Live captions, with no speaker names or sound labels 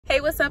Hey,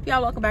 what's up,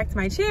 y'all? Welcome back to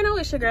my channel.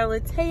 It's your girl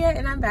Lataya,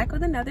 and I'm back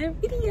with another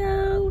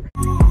video.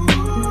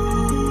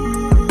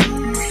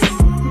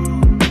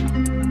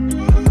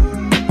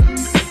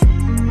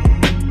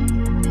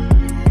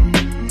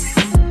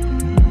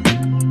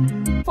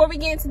 Before we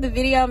get into the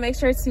video, make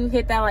sure to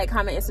hit that like,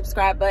 comment, and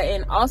subscribe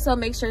button. Also,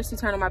 make sure to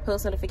turn on my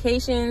post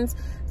notifications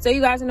so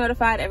you guys are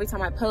notified every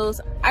time I post.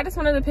 I just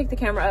wanted to pick the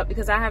camera up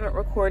because I haven't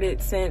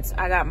recorded since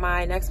I got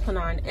my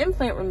Nexplanon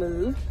implant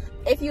removed.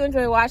 If you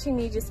enjoy watching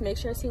me, just make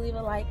sure to leave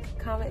a like,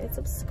 comment, and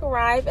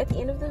subscribe at the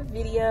end of the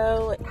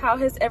video. How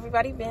has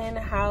everybody been?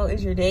 How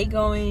is your day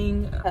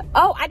going?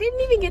 Oh, I didn't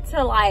even get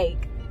to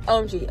like,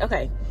 OMG,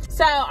 okay.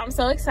 So I'm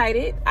so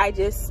excited. I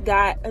just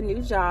got a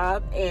new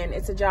job, and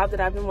it's a job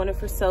that I've been wanting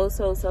for so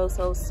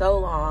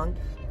long.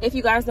 If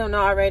you guys don't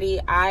know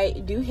already, I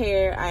do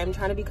hair. I am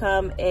trying to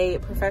become a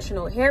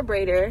professional hair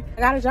braider.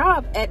 I got a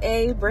job at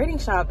a braiding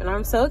shop, and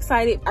I'm so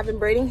excited. I've been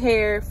braiding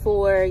hair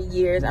for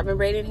years. I've been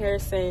braiding hair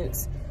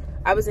since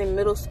I was in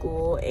middle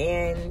school,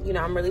 and you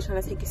know, I'm really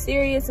trying to take it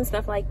serious and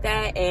stuff like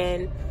that.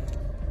 And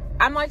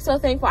I'm like so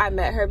thankful I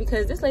met her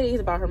because this lady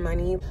is about her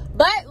money.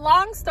 But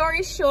long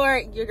story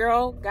short, your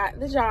girl got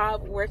the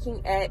job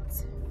working at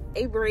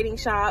a braiding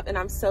shop, and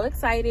I'm so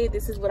excited.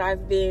 This is what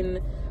I've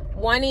been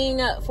wanting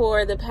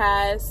for the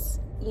past,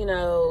 you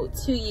know,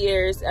 2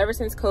 years. Ever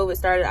since COVID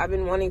started, I've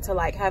been wanting to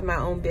like have my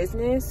own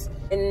business,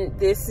 and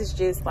this is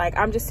just like,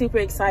 I'm just super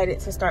excited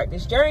to start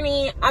this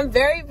journey. I'm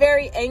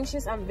very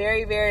anxious. I'm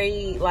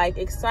very like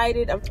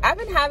excited. I've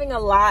been having a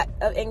lot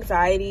of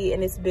anxiety,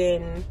 and it's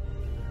been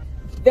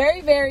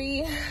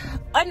very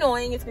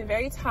annoying. It's been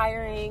very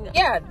tiring.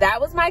 Yeah, that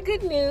was my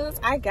good news.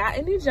 I got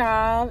a new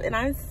job, and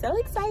I'm so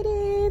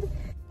excited.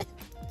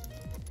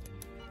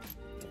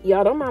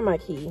 Y'all, don't mind my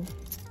key.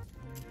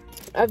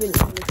 I've been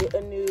trying to get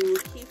a new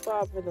key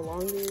fob for the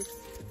longest.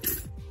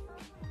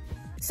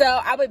 So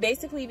I would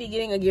basically be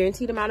getting a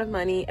guaranteed amount of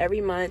money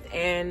every month,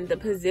 and the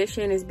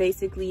position is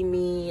basically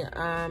me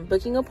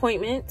booking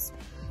appointments,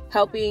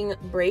 helping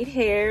braid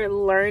hair,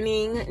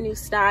 learning new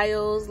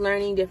styles,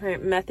 learning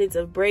different methods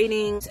of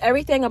braiding.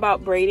 Everything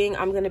about braiding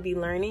I'm going to be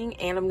learning,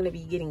 and I'm going to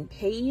be getting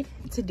paid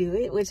to do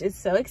it, which is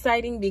so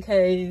exciting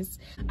because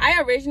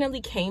I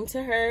originally came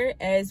to her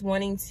as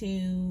wanting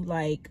to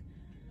like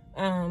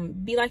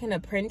be like an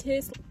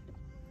apprentice.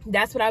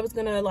 That's what I was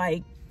gonna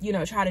like, you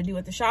know, try to do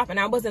at the shop, and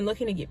I wasn't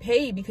looking to get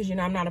paid because, you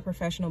know, I'm not a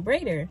professional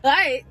braider.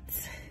 But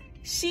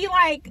she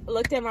like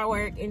looked at my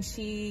work, and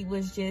she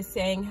was just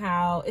saying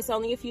how it's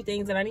only a few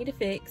things that I need to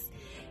fix,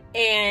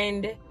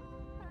 and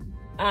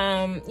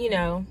you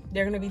know,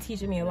 they're gonna be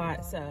teaching me a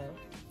lot.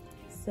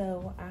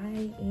 So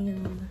I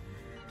am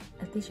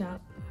at the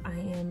shop. I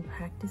am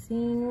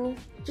practicing,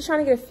 just trying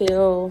to get a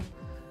feel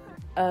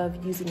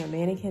of using a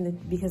mannequin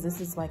because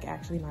this is like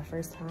actually my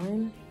first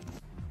time.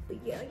 But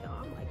yeah,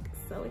 y'all, I'm like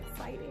so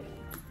excited.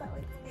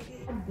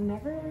 I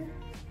never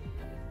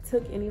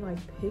took any like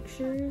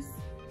pictures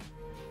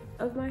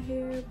of my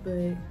hair, but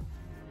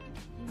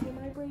these are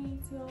my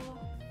braids,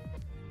 y'all.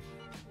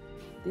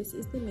 This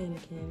is the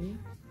mannequin.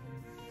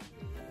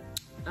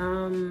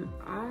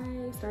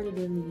 I started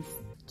doing these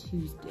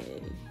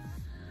Tuesday,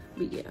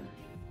 but yeah,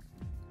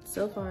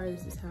 so far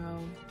this is how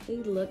they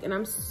look, and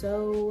I'm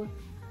so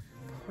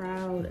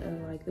proud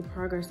of like the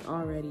progress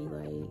already.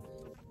 Like,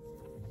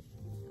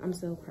 I'm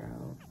so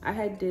proud. I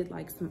had did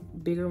like some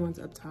bigger ones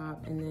up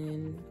top, and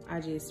then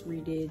I just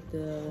redid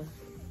the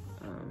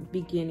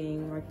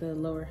beginning, like the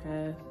lower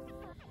half,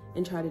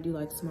 and try to do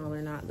like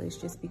smaller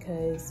knotless just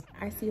because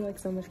I see like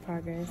so much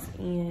progress.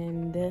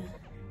 And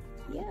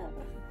yeah,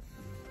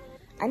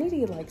 I need to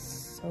get like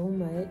so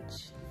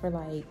much for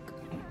like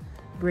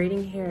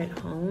braiding hair at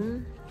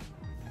home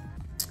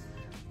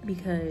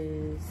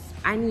because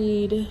I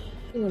need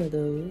one of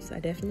those. I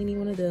definitely need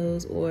one of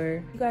those.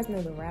 Or you guys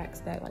know the racks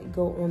that like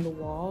go on the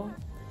wall.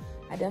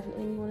 I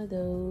definitely need one of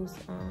those.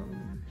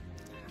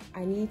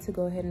 I need to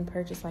go ahead and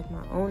purchase like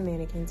my own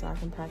mannequin so I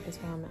can practice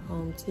while I'm at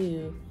home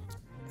too.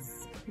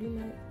 It's pretty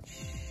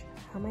much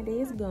how my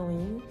day is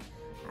going.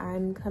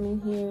 I'm coming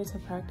here to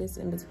practice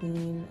in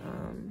between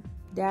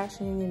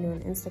dashing and doing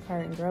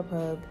Instacart and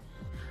Grubhub.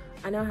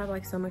 I know I have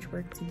like so much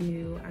work to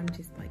do. I'm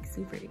just like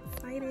super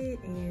excited,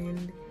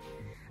 and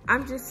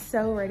I'm just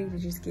so ready to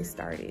just get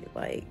started.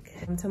 Like,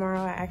 tomorrow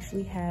I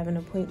actually have an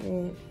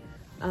appointment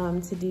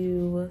to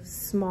do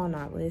small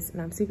knotless,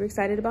 and I'm super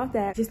excited about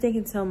that. Just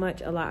thinking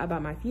a lot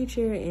about my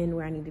future and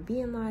where I need to be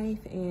in life,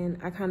 and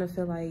I kind of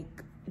feel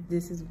like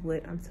this is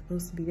what I'm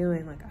supposed to be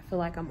doing. Like, I feel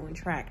like I'm on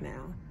track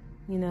now.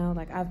 You know,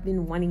 like I've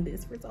been wanting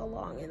this for so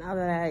long, and now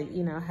that I,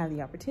 you know, have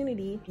the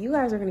opportunity, you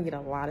guys are gonna get a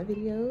lot of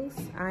videos.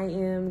 I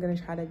am gonna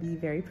try to be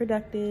very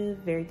productive,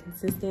 very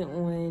consistent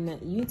on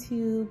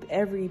YouTube,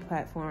 every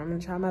platform. I'm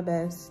gonna try my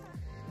best,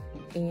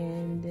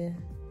 and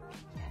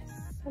yes,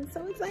 I'm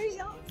so excited,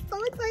 y'all.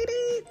 So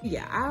excited.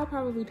 Yeah, I'll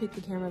probably pick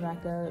the camera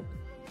back up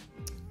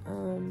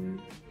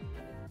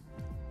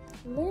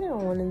later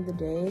on in the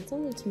day. It's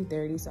only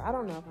 2:30, so I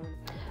don't know if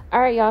I'm... All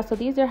right, y'all, so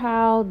these are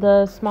how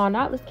the small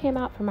knotless came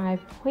out for my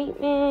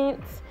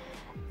appointment.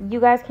 You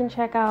guys can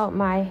check out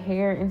my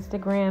hair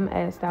Instagram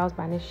at Styles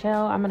by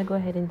Nichelle. I'm gonna go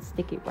ahead and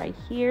stick it right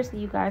here so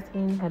you guys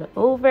can head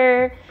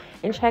over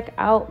and check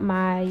out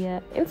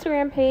my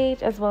Instagram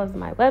page as well as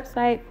my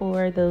website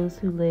for those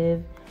who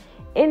live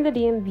in the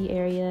DMV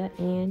area.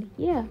 And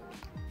yeah.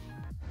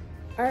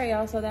 All right,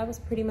 y'all, so that was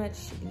pretty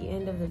much the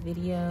end of the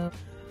video.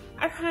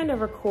 I kind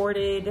of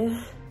recorded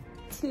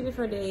 2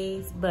 different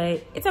days,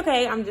 but it's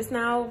okay. I'm just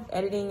now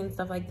editing and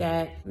stuff like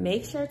that.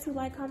 Make sure to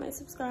like, comment,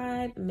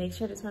 subscribe. Make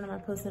sure to turn on my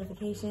post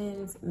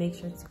notifications. Make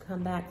sure to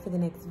come back for the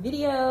next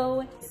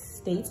video.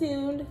 Stay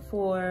tuned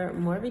for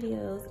more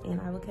videos, and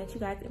I will catch you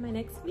guys in my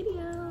next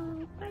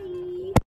video. Bye.